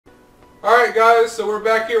Alright guys, so we're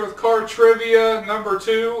back here with car trivia number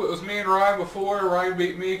 2. It was me and Ryan before. Ryan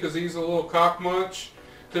beat me because he's a little cock munch.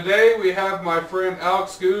 Today we have my friend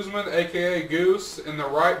Alex Guzman, aka Goose, in the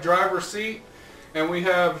right driver's seat. And we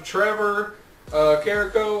have Trevor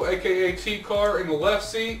Carrico, aka T-Car, in the left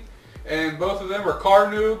seat. And both of them are car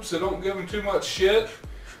noobs, so don't give them too much shit.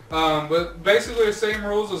 But basically the same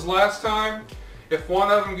rules as last time. If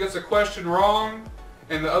one of them gets a question wrong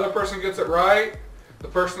and the other person gets it right, the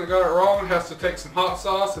person that got it wrong has to take some hot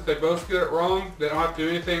sauce. If they both get it wrong, they don't have to do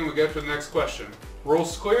anything. We go to the next question.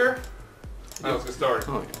 Rules clear? Now let's get started.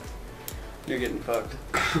 Oh, yeah. You're getting fucked.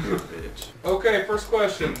 You're a bitch. Okay, first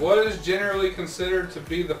question. What is generally considered to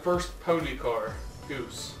be the first pony car?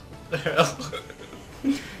 Goose. Do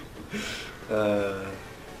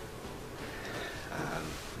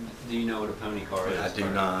you know what a pony car is? I do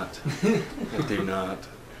not. I do not.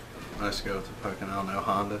 Let's go with the fucking, I don't know,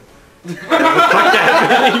 Honda. I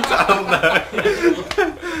don't know.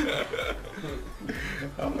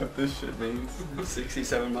 I don't know what this shit means.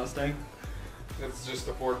 67 Mustang? It's just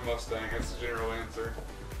a Ford Mustang. That's the general answer.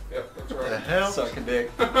 Yep, that's What the right. hell? Suck a dick.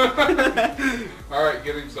 Alright,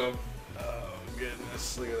 get him some. Oh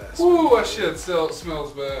goodness, look at that. Ooh, that shit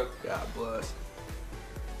smells bad. God bless.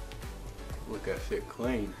 Look, that fit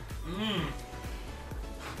clean. You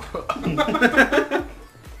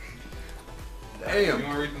Damn.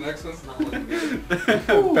 want to read the next one? It's not looking good.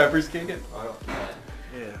 Pepper's kicking? I don't know.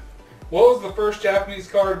 Yeah. What was the first Japanese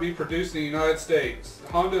car to be produced in the United States?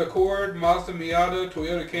 Honda Accord, Mazda Miata,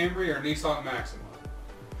 Toyota Camry, or Nissan Maxima?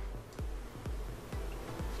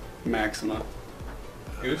 Maxima.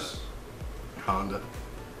 Goose? Honda.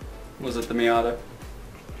 Was it the Miata?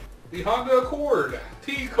 The Honda Accord.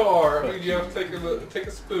 T-Car. I mean, you have to take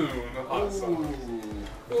a spoon of hot sauce.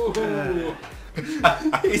 Ooh.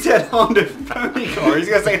 He said Honda pony car. He's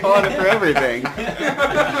gonna say Honda for everything.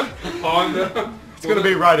 Honda. It's gonna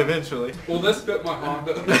be right eventually. Will this fit my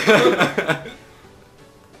Honda?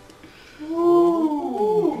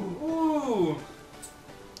 Ooh. Ooh.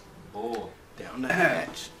 Oh. Down the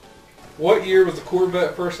hatch. What year was the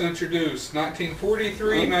Corvette first introduced?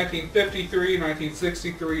 1943, 1953,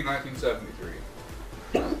 1963, 1973.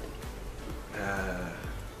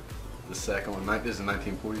 The second one. This is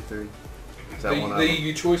 1943. Is that one?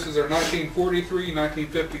 The choices are 1943,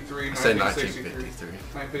 1953, I said 1963. 1953.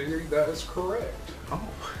 1953. That is correct. Oh,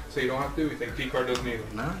 So you don't have to do anything. T-Car doesn't either.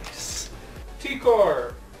 nice.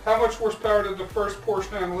 T-Car. How much horsepower did the first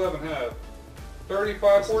Porsche 911 have?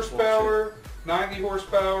 35 horsepower, 90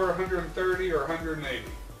 horsepower, 130, or 180?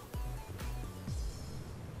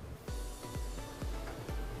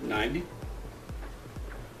 90?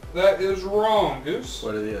 That is wrong, Goose.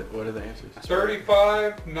 What are the answers?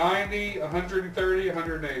 35, 90, 130,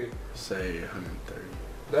 180. Say 130.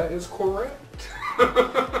 That is correct.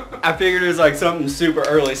 I figured it was like something super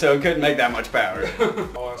early, so it couldn't make that much power.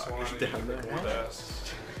 Oh, that's one I need to Down pick there. with ass.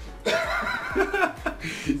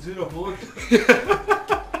 Is it a Honda?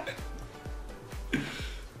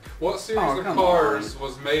 What series of come cars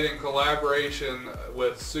was made in collaboration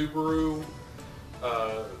with Subaru,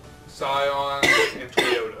 Scion, and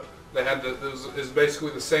Toyota? They had it's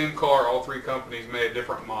basically the same car. All three companies made a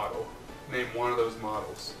different model. Name one of those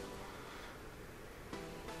models.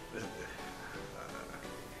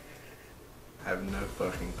 I have no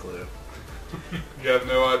fucking clue. You have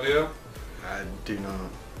no idea? I do not.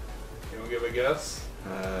 You want to give a guess?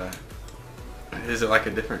 Is it like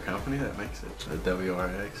a different company that makes it? A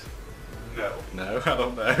WRX? No. No, I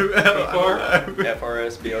don't know. I don't know.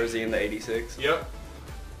 FRS, BRZ in the 86. Yep.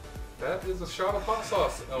 That is a shot of hot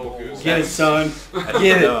sauce, El Goose. Get it, son. I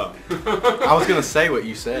Get it. know. I was gonna say what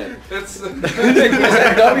you said. It's WRX.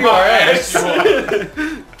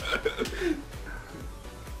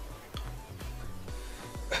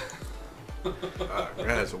 That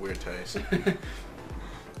has a weird taste.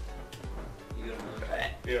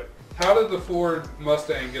 Yep. How did the Ford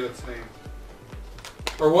Mustang get its name?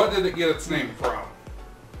 Or what did it get its name from?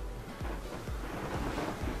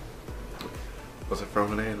 Was it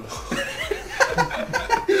from an animal?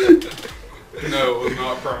 No, it was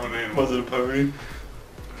not from an animal. Was it a pony?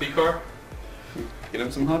 T-Car? Get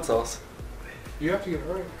him some hot sauce. You have to get it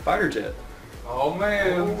right. Fighter jet. Oh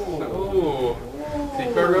man. Ooh.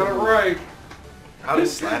 T-Car got it right. How did it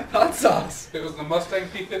slap? Hot sauce. It was the Mustang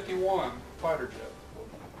P-51 fighter jet.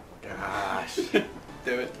 Gosh.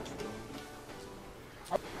 Do it.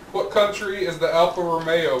 What country is the Alfa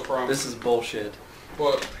Romeo from? This is bullshit.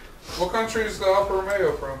 What? What country is the Alfa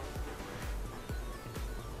Romeo from?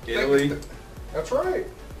 Italy. That's right.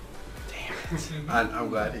 I'm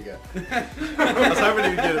glad he got. I was hoping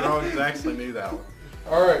he'd get it wrong because I actually knew that one.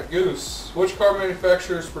 Alright, Goose. Which car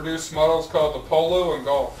manufacturers produce models called the Polo and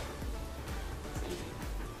Golf?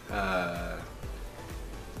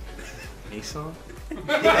 Nissan?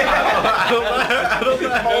 I don't know.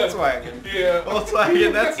 Volkswagen. Yeah.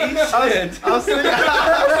 Volkswagen, that's Shit. I was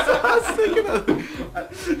thinking of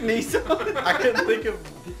Nissan. I couldn't think of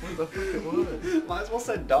what the fuck it was. Might as well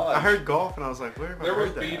say Dodge. I heard golf and I was like, where have I There was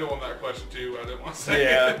heard that? Beetle in that question too. I didn't want to say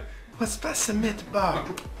Yeah. it. What's Bessemit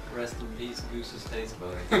Bob? Rest in peace, Goose's taste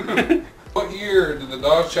buds. What year did the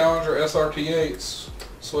Dodge Challenger SRT8s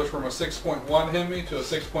switch from a 6.1 Hemi to a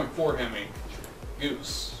 6.4 Hemi?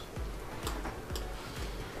 Goose.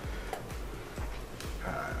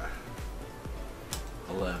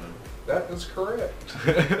 11. That is correct.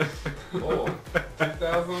 Oh,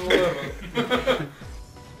 2011.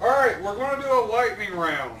 Alright, we're going to do a lightning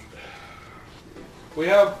round. We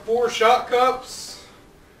have 4 shot cups,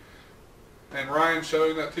 and Ryan's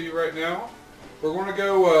showing that to you right now. We're going to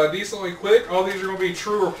go decently quick. All these are going to be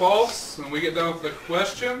true or false. When we get done with the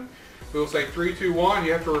question, we'll say 3, 2, 1.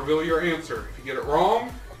 You have to reveal your answer. If you get it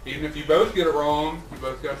wrong, even if you both get it wrong, you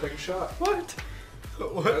both got to take a shot. What?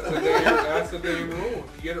 That's the damn rule.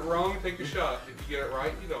 If you get it wrong, take a shot. If you get it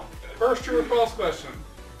right, you don't. First true or false question.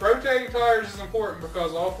 Rotating tires is important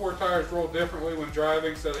because all 4 tires roll differently when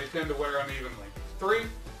driving, so they tend to wear unevenly. 3,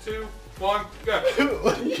 2, 1, go.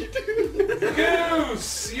 What are you doing?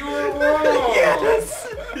 Goose, you were wrong. Yes.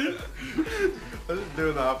 I'm just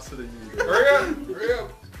doing the opposite of you. Hurry up, hurry up.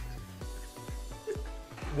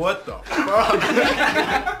 What the fuck?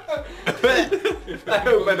 I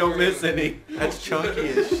hope I don't miss any. That's chunky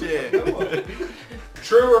as shit.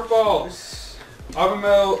 True or false?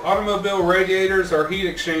 Automobile radiators are heat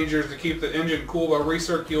exchangers to keep the engine cool by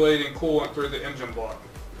recirculating coolant through the engine block.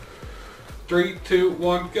 3, 2,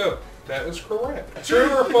 1, go. That is correct. True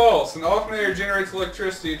or false? An alternator generates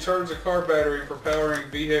electricity and charges a car battery for powering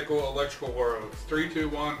vehicle electrical loads. 3, 2,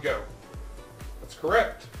 1, go. That's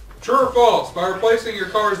correct. True or false? By replacing your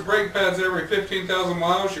car's brake pads every 15,000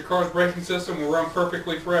 miles, your car's braking system will run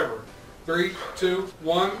perfectly forever. 3, 2,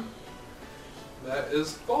 1. That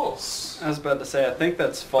is false. I was about to say, I think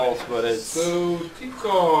that's false, but it's... So,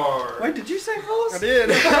 T-Car. Wait, did you say false? I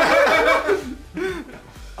did.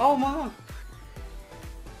 Oh, Mom.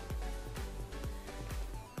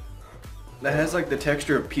 That has like the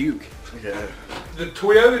texture of puke. Yeah. The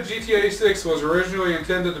Toyota GT86 was originally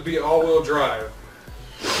intended to be all-wheel drive.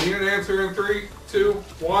 Need an answer in 3, 2,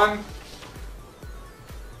 1.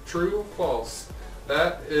 True, false.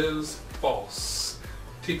 That is false.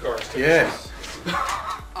 T-Cars. Yeah.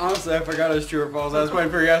 Honestly, I forgot it was true or false. I was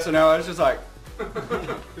waiting for yes or no. I was just like...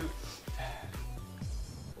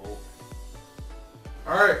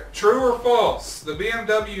 Alright, true or false? The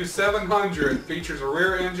BMW 700 features a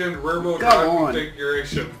rear engine, rear wheel Come drive on.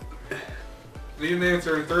 configuration. Need an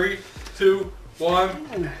answer in 3, 2,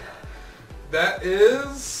 1. That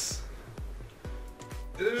is...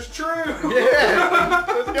 It is true! Yeah.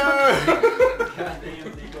 Let's go.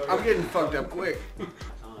 Goddamn T-bar. I'm getting fucked up quick. You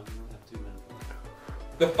don't have 2 minutes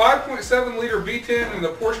left. The 5.7 liter V10 in the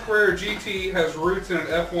Porsche Carrera GT has roots in an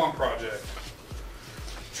F1 project.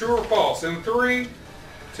 True or false? In 3,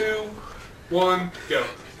 2, 1, go.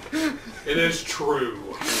 It is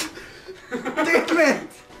true. Damn it!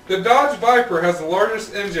 The Dodge Viper has the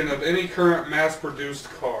largest engine of any current mass-produced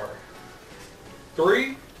car.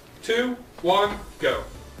 3, 2, 1, go.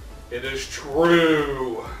 It is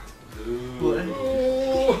true.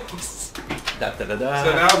 Ooh. Da, da, da, da.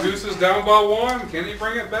 So now Goose is down by 1. Can he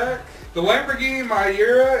bring it back? The Lamborghini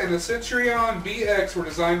Miura and the Citroen BX were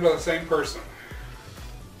designed by the same person.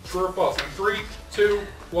 True or false? In 3, 2,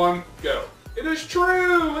 1, go. It is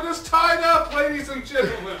true! It is tied up, ladies and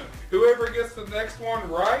gentlemen. Whoever gets the next one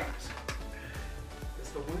right is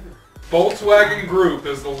the winner. Volkswagen Group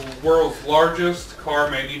is the world's largest car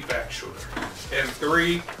manufacturer. In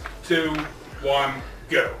 3, 2, 1,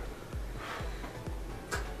 go.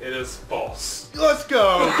 It is false. Let's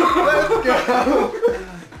go. Let's go.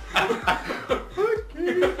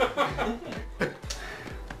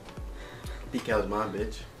 Decal's mine,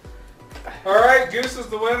 bitch. Alright, Goose is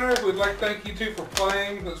the winner. We'd like to thank you two for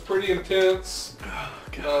playing. That's pretty intense.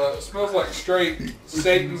 It smells like straight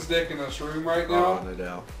Satan's dick in this room right now. Oh, no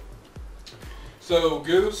doubt. So,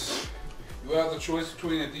 Goose, you have the choice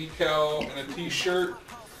between a decal and a t-shirt,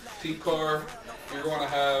 T-car. You're going to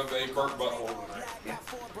have a burnt butthole tonight. Yeah.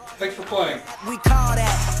 Thanks for playing. We call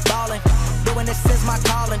that ballin'. Doing this is my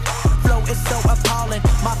calling. Flow is so appalling.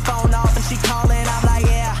 My phone off and she calling. I'm like,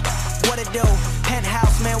 yeah, what it do?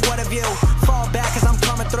 Penthouse, man, what a view. Fall back cause I'm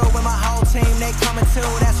coming through with my whole team. They coming too,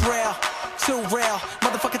 that's real. Too real.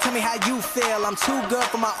 Motherfucker, tell me how you feel. real. I'm too good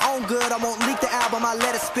for my own good. I won't leak the album, I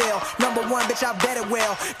let it spill. #1, bitch, I bet it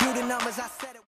will. Do the numbers, I said it.